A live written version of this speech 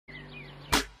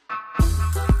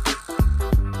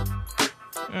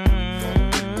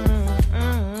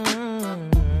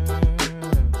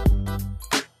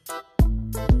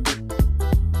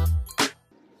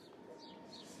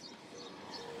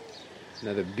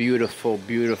Another beautiful,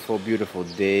 beautiful, beautiful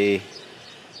day.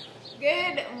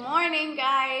 Good morning,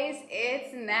 guys.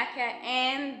 It's Naka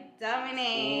and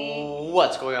Dominic.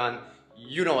 What's going on?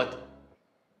 You know what?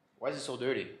 Why is it so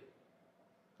dirty?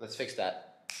 Let's fix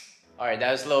that. Alright,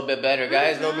 that was a little bit better,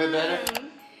 guys. A little bit better.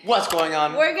 What's going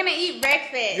on? We're gonna eat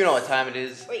breakfast. You know what time it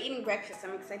is. We're eating breakfast.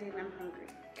 I'm excited and I'm hungry.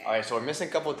 Alright, so we're missing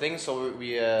a couple of things. So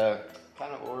we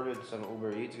kind of ordered some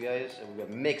Uber Eats, guys. And we're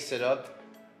gonna mix it up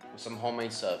with some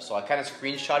homemade stuff. So I kind of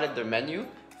screenshotted their menu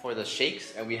for the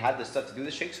shakes, and we have the stuff to do the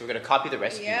shakes, so we're gonna copy the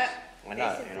recipes. Yeah. Why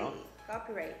not, you know?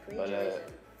 Copyright, please. But,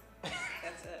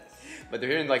 that's us. But they're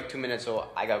here in like 2 minutes, so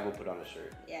I gotta go put on a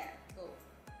shirt. Yeah, go.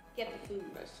 Get the food.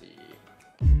 Let's see.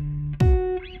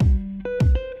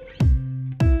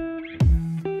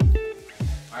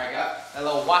 Alright, got a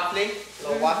little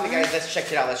waffle. Guys, let's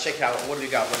check it out. What do we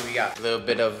got? A little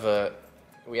bit of,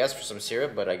 we asked for some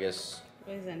syrup, but I guess...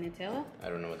 What is that, Nutella? I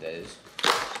don't know what that is.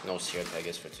 No syrup, I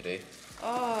guess, for today.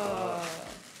 Oh.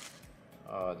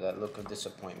 Oh, that look of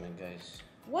disappointment, guys.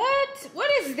 What?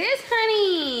 What is this,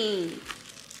 honey?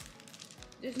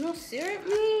 There's no syrup,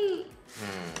 me.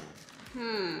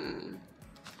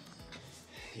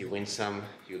 You win some,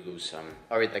 you lose some.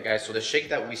 Alright, guys, so the shake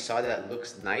that we saw that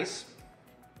looks nice,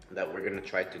 that we're gonna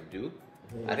try to do,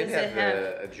 I think they have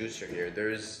a juicer here.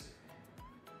 There's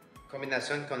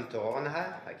combinación con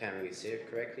toronja, I can't really say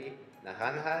it correctly,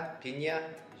 naranja, piña,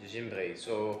 gingembre.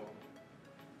 So,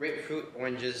 grapefruit,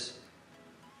 oranges,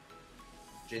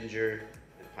 ginger,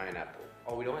 and pineapple.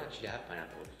 Oh, we don't actually have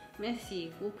pineapples.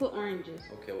 Messy. We'll put oranges.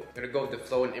 Okay, we're gonna go with the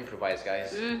flow and improvise,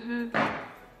 guys.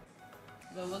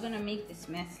 But we're gonna make this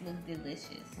mess look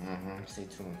delicious. Stay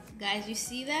tuned. Guys, you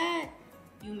see that?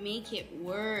 You make it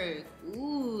work.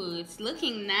 Ooh, it's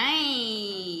looking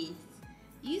nice.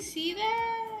 You see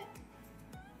that?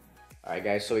 Alright,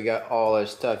 guys, so we got all our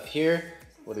stuff here.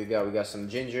 What do we got? We got some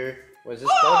ginger. What is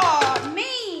this called? Oh,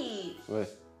 me! What?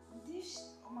 This,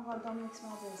 oh my god, Dominic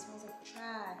smells it. It smells like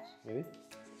trash. Really?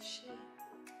 Shit.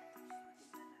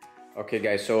 Okay,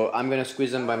 guys, so I'm gonna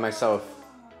squeeze them by myself.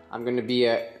 I'm gonna be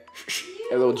a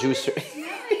little juicer.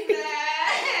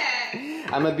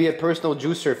 I'm gonna be a personal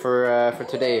juicer for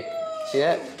today. See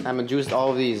that? I'm gonna juice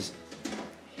all of these.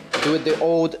 Do it the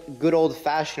good old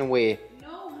fashioned way. No,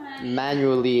 honey.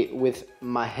 Manually with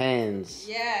my hands.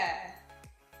 Yeah.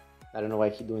 I don't know why I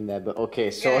keep doing that, but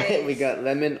okay. So we got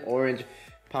lemon, orange,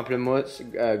 pamplemousse,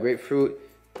 grapefruit,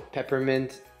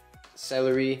 peppermint,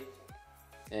 celery,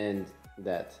 and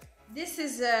that. This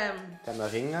is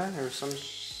Tamaringa or some.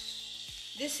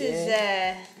 This is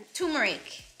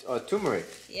turmeric. Oh, turmeric.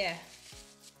 Yeah.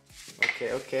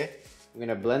 Okay. We're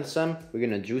gonna blend some. We're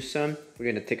gonna juice some. We're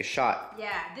gonna take a shot.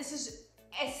 Yeah, this is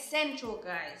essential,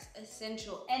 guys.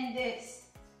 Essential. And this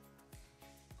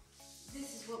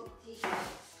is what we take.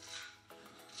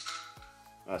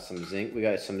 Some zinc. We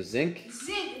got some zinc.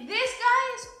 Zinc. This,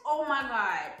 guys. Oh my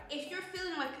god. If you're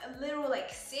feeling like a little like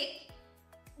sick,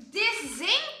 this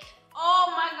zinc.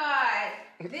 Oh my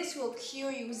god. This will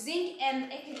cure you. Zinc and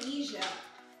echinacea.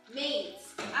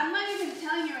 Mates. I'm not even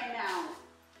telling you right now.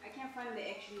 I can't find the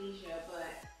echinacea,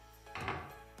 but...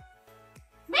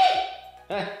 Mate!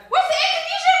 What's the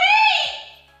echinacea, mate?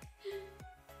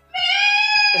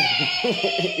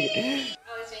 Mate!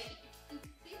 Oh, it's right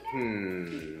here.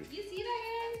 You see that,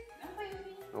 guys? Don't play with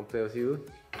me. Don't play with you.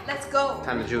 Let's go.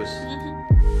 Time to juice.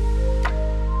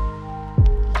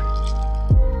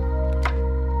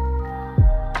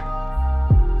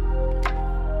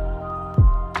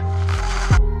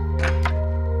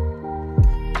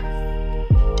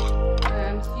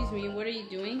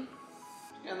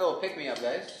 A little pick me up,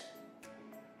 guys.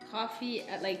 Coffee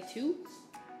at like 2?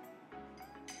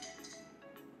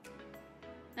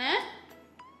 Huh?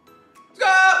 Let's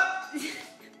go!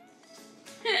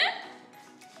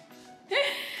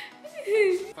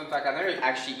 Fun fact, I never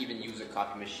actually even use a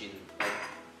coffee machine. Like,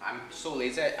 I'm so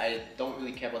lazy, I don't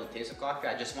really care about the taste of coffee.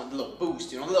 I just want the little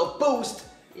boost, you know, a little boost!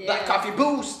 Yeah. Black coffee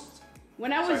boost!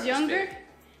 When I was younger,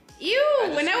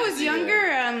 when I was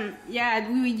younger, yeah,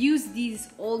 we would use these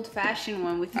old-fashioned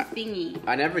one with the thingy.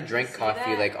 I never drank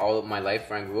coffee like all of my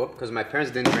life when I grew up because my parents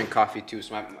didn't drink coffee too.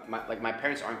 So my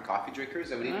parents aren't coffee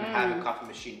drinkers, and we didn't even have a coffee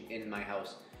machine in my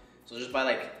house. So just by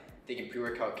like taking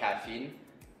pre-workout caffeine,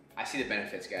 I see the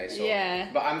benefits, guys. So, yeah.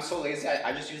 But I'm so lazy.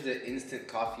 I just use the instant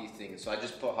coffee thing. So I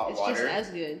just put hot water. It's just as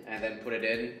good. And then put it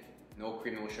in. No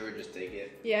cream, no sugar, just take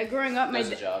it. Yeah, growing up, my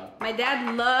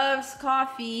dad loves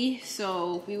coffee,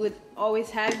 so we would always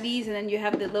have these, and then you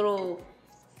have the little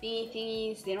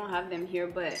thingies. They don't have them here,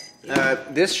 but...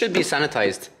 This should be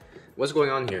sanitized. What's going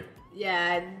on here?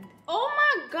 Yeah. Oh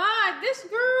my god, this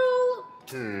girl...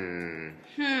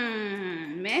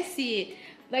 Messy.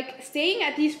 like staying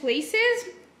at these places,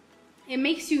 it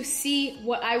makes you see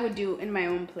what I would do in my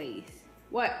own place.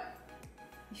 What?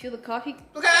 You feel the coffee?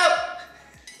 Look out!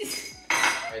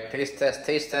 Alright, taste test,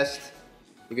 taste test.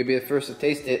 You could be the first to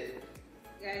taste it.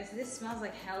 Guys, this smells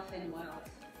like health and wealth.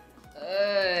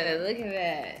 Look at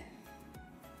that.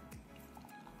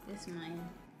 This mine.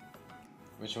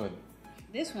 Which one?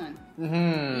 This one.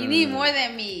 Mm-hmm. You need more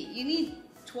than me. You need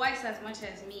twice as much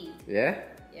as me. Yeah?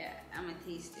 Yeah, I'm gonna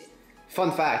taste it.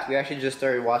 Fun fact, we actually just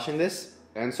started watching this,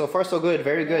 and so far so good,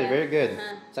 very good, very good.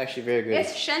 It's actually very good.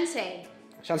 It's Shansai.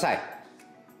 Shansai.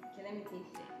 Okay, let me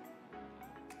taste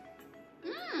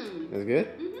it. Mmm. Is it good?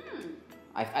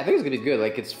 I think it's gonna be good.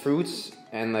 Like it's fruits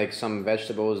and like some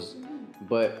vegetables,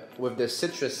 but with the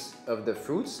citrus of the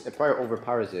fruits, it probably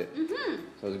overpowers it.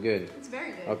 So it's good. It's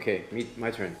very good. Okay,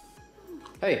 my turn.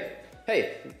 Hey,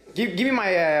 give me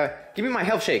my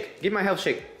health shake. Give me my health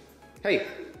shake. Hey,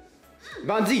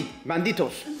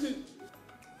 banditos.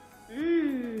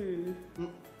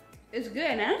 It's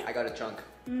good, huh? I got a chunk.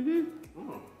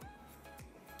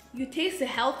 You taste the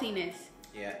healthiness.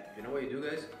 Yeah, you know what you do,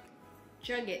 guys?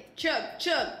 Chug it. Chug,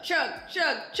 chug, chug,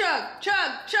 chug, chug,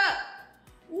 chug, chug.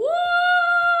 Woo!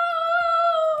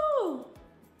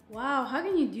 Wow, how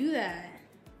can you do that?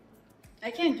 I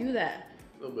can't do that.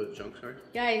 A little bit of chunk, sorry.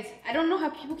 Guys, I don't know how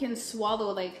people can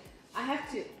swallow, like, I have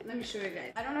to, let me show you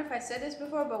guys. I don't know if I said this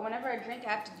before, but whenever I drink, I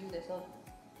have to do this. Look.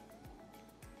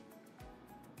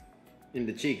 In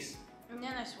the cheeks. And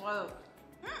then I swallow.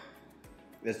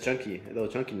 That's chunky, a little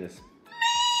chunkiness.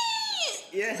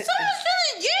 Yeah. Someone's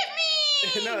trying to get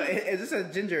me! No, it's just a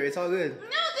ginger, it's all good. No,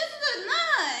 this is a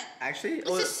nut. Actually? It's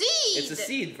a seed. It's a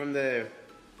seed from the...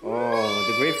 Oh,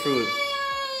 the grapefruit.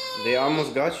 They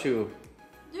almost got you.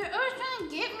 They're always trying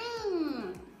to get me.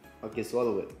 Okay,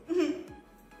 swallow it.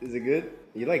 Is it good?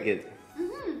 You like it?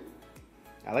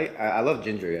 I love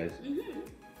ginger, guys.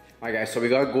 Alright guys, so we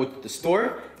gotta go to the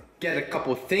store, get a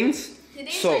couple things.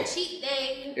 Today's our cheat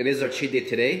day. It is our cheat day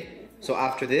today. So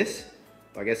after this,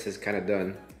 I guess it's kind of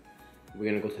done. We're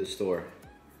gonna go to the store.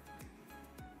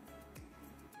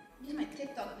 Use my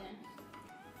TikTok then.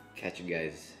 Catch you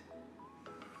guys.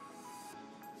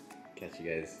 Catch you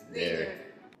guys there.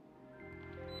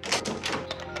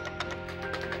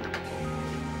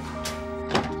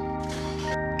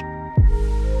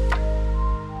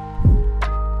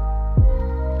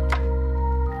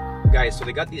 Guys, so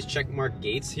they got these checkmark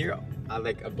gates here at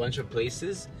like a bunch of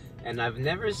places, and I've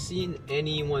never seen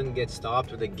anyone get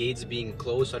stopped with the gates being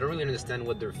closed, so I don't really understand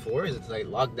what they're for. Is it to like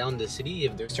lock down the city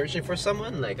if they're searching for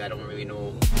someone? Like, I don't really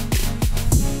know.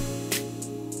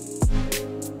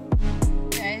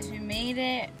 Guys, we made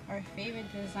it. Our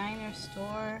favorite designer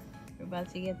store. We're about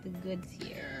to get the goods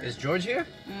here. Is George here?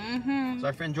 Is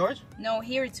our friend George? No,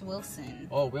 here it's Wilson.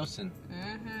 Oh, Wilson.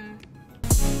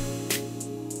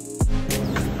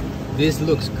 This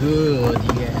looks good,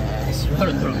 yes.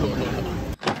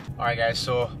 Alright guys,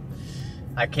 so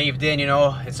I caved in, you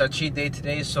know, it's our cheat day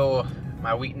today, so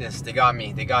my weakness, they got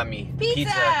me.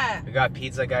 Pizza! We got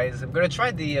pizza, guys. I'm gonna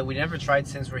try the, we never tried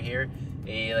since we're here,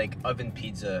 a like oven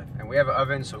pizza. And we have an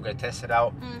oven, so we're gonna test it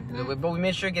out. But we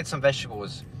made sure to get some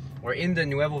vegetables. We're in the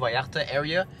Nuevo Vallarta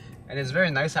area, and it's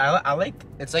very nice. I like,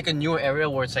 it's like a new area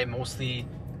where it's like mostly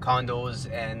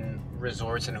condos and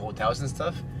resorts and hotels and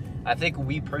stuff. I think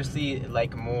we personally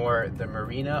like more the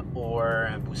Marina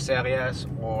or Bucerias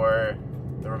or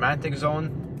the Romantic Zone.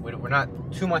 We're not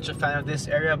too much a fan of this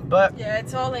area, but yeah,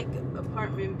 it's all like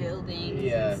apartment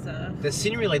buildings and stuff. The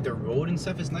scenery, like the road and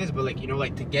stuff, is nice, but like, you know,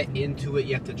 like to get into it,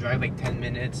 you have to drive like 10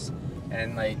 minutes,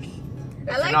 and like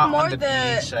I like more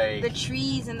the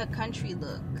trees and the country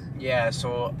look. Yeah,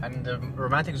 so and the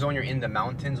Romantic Zone, you're in the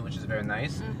mountains, which is very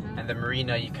nice, and the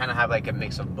Marina, you kind of have like a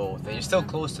mix of both, and you're still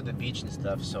close to the beach and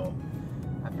stuff. So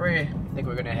I think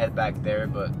we're gonna head back there,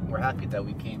 but we're happy that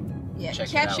we came. Yeah,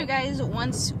 catch you guys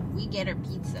once we get our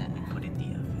pizza. Put in the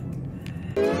oven.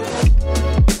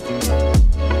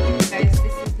 Guys,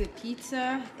 this is the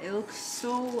pizza. It looks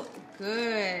so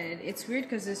good. It's weird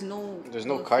because there's no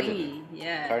carton.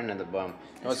 Yeah. Carton at the bottom.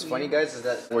 You know what's funny, guys, is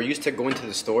that we're used to going to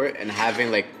the store and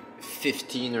having like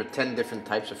 15 or 10 different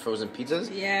types of frozen pizzas.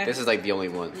 Yeah. This is like the only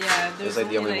one. Yeah, this is like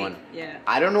the only one. Yeah.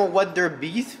 I don't know what their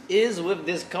beef is with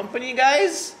this company,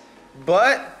 guys,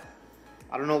 but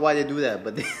I don't know why they do that.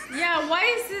 But yeah, why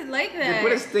is it like that? They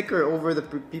put a sticker over the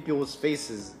people's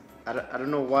faces. I don't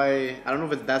know why. I don't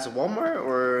know if that's Walmart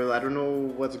or I don't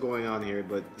know what's going on here,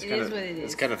 but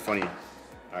it's kind of funny. All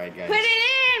right, guys. Put it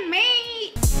in,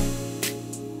 mate.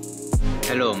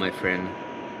 Hello, my friend.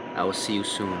 I will see you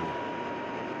soon.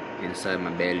 Inside my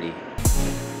belly.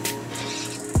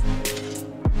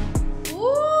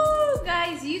 Ooh,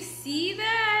 guys, you see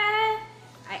that?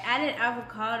 added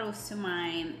avocados to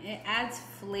mine. It adds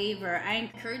flavor. I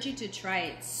encourage you to try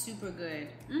it. It's super good.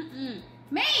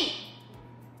 May!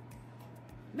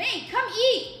 May, come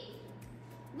eat!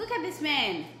 Look at this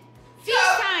man. Feast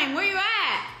time, where you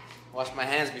at? Wash my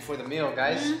hands before the meal,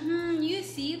 guys. You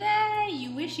see that?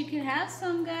 You wish you could have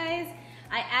some, guys.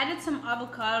 I added some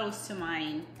avocados to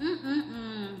mine.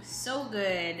 So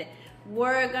good.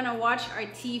 We're gonna watch our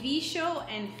TV show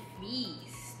and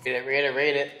feast.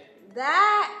 Rate it.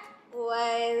 That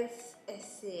was a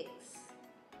 6.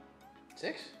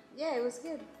 6? Yeah, it was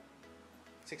good.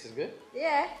 6 is good?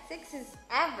 Yeah, 6 is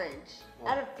average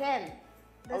out of 10.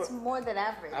 That's more than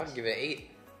average. I would give it 8.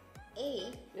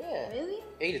 8? Yeah. Really?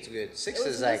 8 is good. 6 it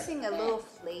was is like missing a little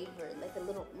flavor, like a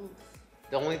little oomph.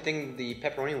 the only thing the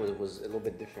pepperoni was a little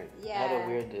bit different. Yeah. It had a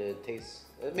weird taste.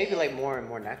 Maybe like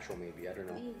more natural. Maybe I don't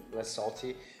know. Maybe. Less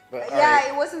salty. But Yeah,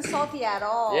 it wasn't salty at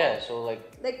all. Yeah. So like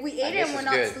we ate it and we're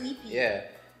not good. sleepy. Yeah.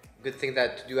 Good thing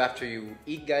that to do after you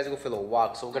eat, guys. Go for a little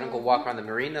walk. So we're gonna go walk around the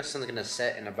marina. Sun's gonna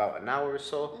set in about an hour or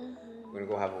so. We're gonna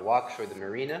go have a walk, show the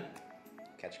marina.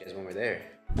 Catch you guys when we're there.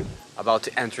 About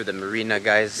to enter the marina,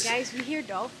 guys. Guys, we hear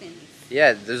dolphins.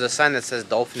 Yeah, there's a sign that says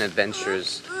Dolphin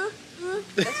Adventures.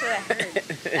 That's what I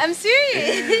heard. I'm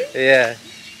serious. Yeah.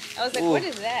 I was like, what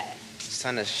is that? The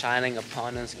sun is shining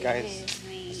upon us, guys. It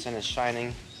is, The sun is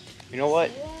shining. You know what?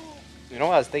 You know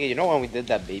what I was thinking? You know when we did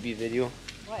that baby video?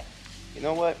 What? You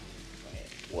know what?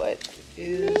 What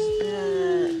is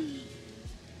that?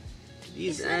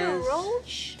 These Is that a ants?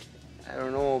 roach? I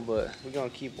don't know, but we're gonna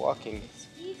keep walking. It's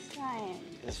feast time.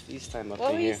 It's feast time up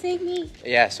What in were you here. saying, me?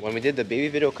 Yeah, so when we did the baby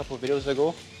video a couple of videos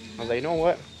ago, I was like, you know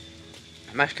what?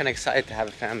 I'm actually kind of excited to have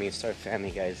a family and start a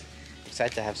family, guys.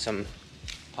 Excited to have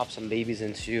pop some babies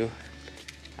into you.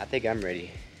 I think I'm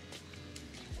ready.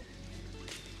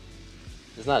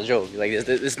 It's not a joke. Like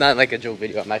it's not like a joke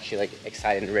video. I'm actually like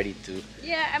excited and ready to,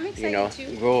 Yeah, I'm excited you know,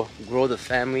 too. grow the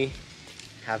family.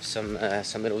 Have some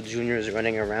little juniors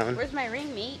running around. Where's my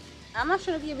ring, mate? I'm not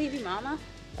trying to be a baby mama.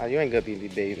 Oh, you ain't gonna be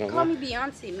baby Call mama. me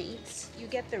Beyonce, mates. You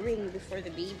get the ring before the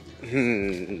baby.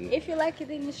 Hmm. If you like it,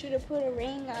 then you should have put a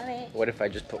ring on it. What if I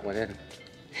just put one in?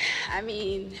 I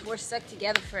mean, we're stuck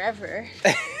together forever.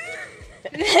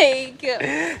 Like,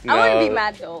 I No. wouldn't be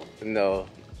mad though. No.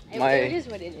 It is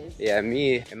what it is. Yeah,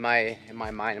 me, in my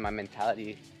mind, in my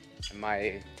mentality, in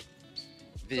my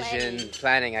vision,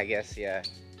 planning, I guess, yeah,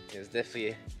 is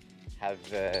definitely have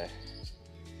the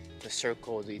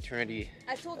circle, the eternity.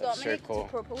 I told of Dominic circle. to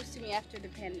propose to me after the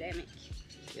pandemic,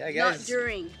 Yeah, not guys,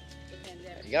 during the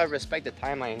pandemic. you gotta respect the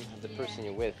timeline of the person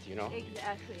you're with, you know.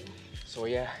 Exactly. So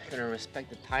yeah, gonna respect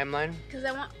the timeline. Because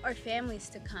I want our families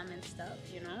to come and stuff,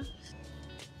 you know.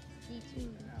 Me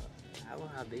too. I will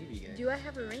have baby, guys. Do I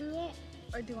have a ring yet,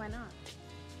 or do I not?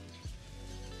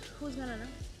 Who's gonna know?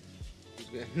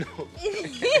 Who's gonna know?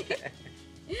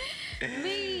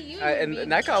 Me, you. And baby.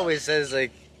 Naka always says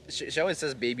like, she always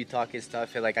says baby talk and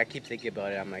stuff. And like I keep thinking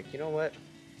about it. I'm like, you know what?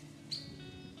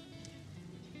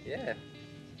 Yeah.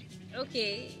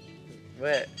 Okay.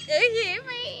 What? Okay,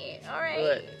 mate. All right.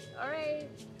 What? All right.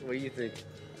 What do you think?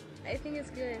 I think it's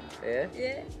good. Yeah.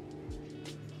 Yeah.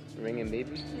 Ring and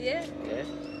baby. Yeah. Yeah.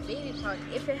 Baby talk.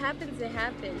 If it happens, it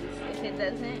happens. If it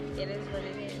doesn't, it is what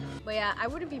it is. But yeah, I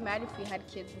wouldn't be mad if we had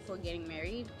kids before getting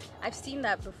married. I've seen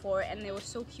that before, and they were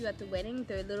so cute at the wedding.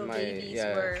 Their little babies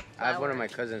were flowers. I have one of my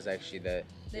cousins actually that.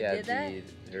 They yeah. did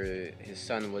that? His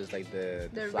son was like the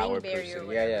The flower ring bearer person.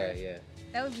 or Yeah, whatever. yeah.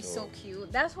 That would be so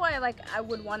cute. That's why I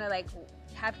would want to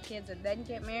have kids and then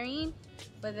get married.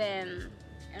 But then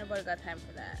nobody got time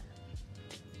for that.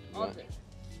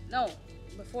 No,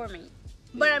 before me.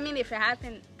 But I mean, if it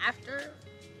happened after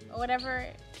or whatever,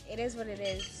 it is what it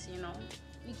is. You know,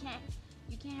 you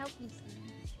can't help these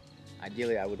things.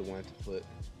 Ideally, I would want to put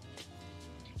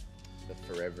the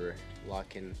forever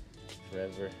lock in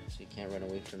forever, so you can't run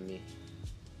away from me,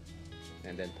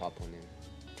 and then pop one in.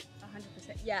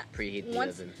 100%. Yeah. Preheat the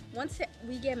oven. Once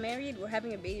we get married, we're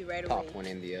having a baby right away. Pop one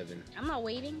in the oven. I'm not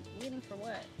waiting. Waiting for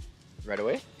what? Right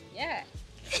away? Yeah.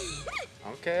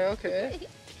 Okay.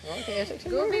 Okay, sexy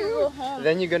Go mama. big or go home.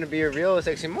 Then you're gonna be a real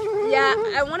sexy mama. Yeah,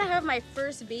 I want to have my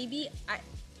first baby.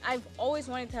 I've always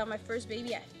wanted to have my first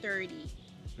baby at 30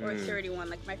 or 31.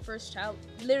 Like my first child.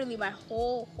 Literally my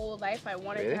whole life, I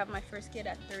wanted to have my first kid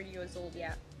at 30 years old.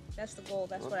 Yeah, that's the goal.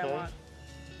 That's what I want.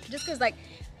 Just because like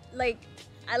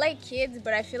I like kids,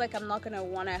 but I feel like I'm not gonna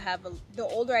want to have the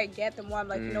older I get, the more I'm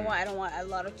like, you know what, I don't want a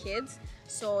lot of kids.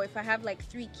 So if I have like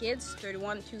 3 kids,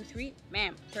 31, 2, 3,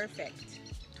 man, perfect.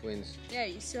 Twins. Yeah,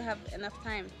 you still have enough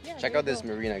time. Yeah, Check out this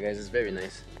marina, guys. It's very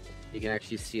nice. You can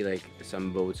actually see like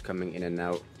some boats coming in and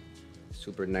out.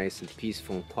 Super nice and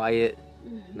peaceful and quiet.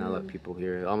 Not a lot of people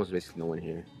here. Almost basically no one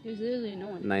here. There's literally no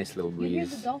one. Nice little breeze.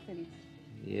 Here's the dolphins.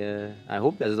 Yeah, I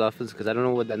hope that's dolphins because I don't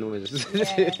know what that noise is.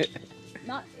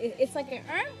 Yeah. It's like a.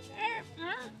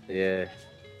 Yeah.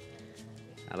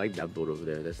 I like that boat over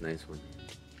there. That's a nice one.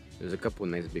 There's a couple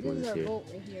nice big ones here. Boat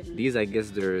right here. These, I guess,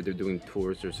 they're doing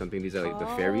tours or something. These are like the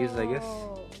ferries, I guess.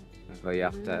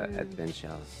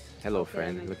 Adventure. Hello,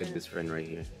 friend. Look at this friend right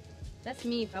here. That's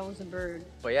me if I was a bird.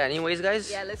 But yeah, anyways, guys.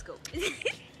 Yeah, let's go.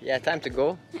 Yeah, time to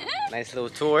go. Nice little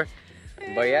tour.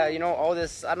 But yeah, you know, all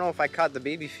this, I don't know if I caught the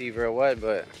baby fever or what,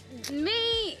 but...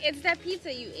 Me, it's that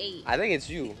pizza you ate. I think it's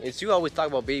you. It's you always talk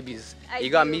about babies. You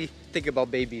got me thinking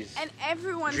about babies. And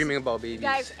everyone's... Dreaming about babies.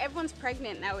 Guys, everyone's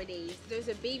pregnant nowadays. There's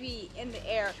a baby in the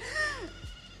air.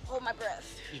 Hold my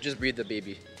breath. You just breathe the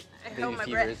baby. I hold my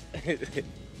breath.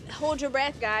 Hold your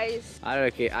breath, guys.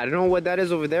 Okay, I don't know what that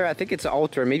is over there. I think it's an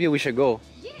altar. Maybe we should go.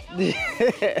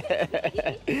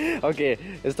 Yeah. Okay,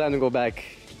 it's time to go back.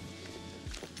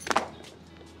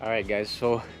 Alright guys,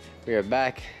 so we are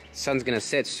back. Sun's gonna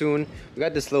set soon. We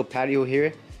got this little patio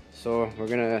here, so we're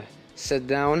gonna sit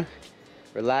down,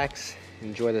 relax,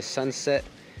 enjoy the sunset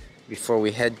before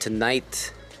we head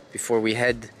tonight, before we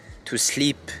head to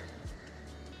sleep,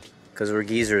 because we're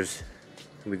geezers.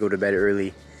 We go to bed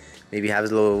early. Maybe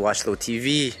have watch a little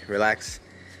TV, relax.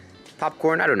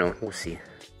 Popcorn, I don't know, we'll see.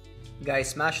 Guys,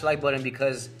 smash the like button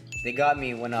because they got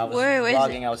me when I was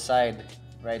vlogging outside.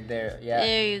 Right there, yeah.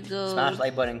 There you go. Smash the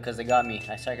like button because they got me.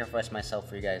 I sacrificed myself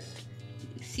for you guys.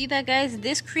 See that, guys?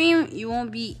 This cream, you won't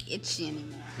be itchy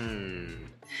anymore.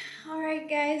 Alright,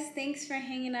 guys. Thanks for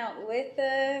hanging out with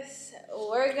us.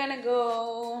 We're gonna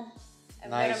go. I'm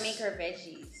gonna make our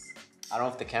veggies. I don't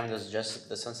know if the camera does justice.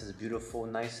 The sunset is beautiful.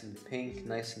 Nice and pink,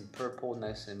 nice and purple,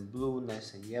 nice and blue,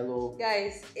 nice and yellow.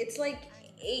 Guys, it's like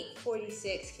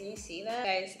 8:46. Can you see that?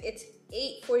 Guys, it's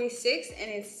 8:46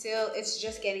 and it's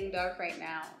just getting dark right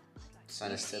now.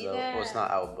 Sun is still out. Well, it's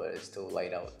not out, but it's still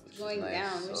light out. Going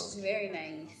down, which is very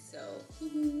nice. So,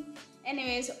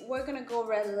 anyways, we're gonna go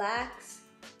relax.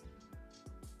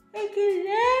 Take a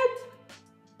nap.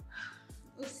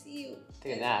 We'll see you.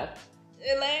 Take a nap.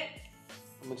 Relax.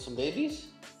 Make some babies.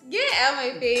 Get out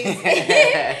my face.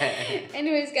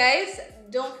 Anyways, guys,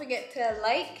 don't forget to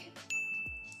like,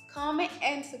 comment,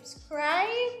 and subscribe.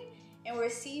 And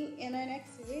we'll see you in our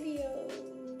next video.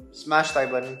 Smash the like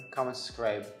button, comment,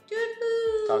 subscribe.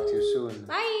 Doo-doo. Talk to you soon.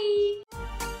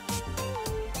 Bye.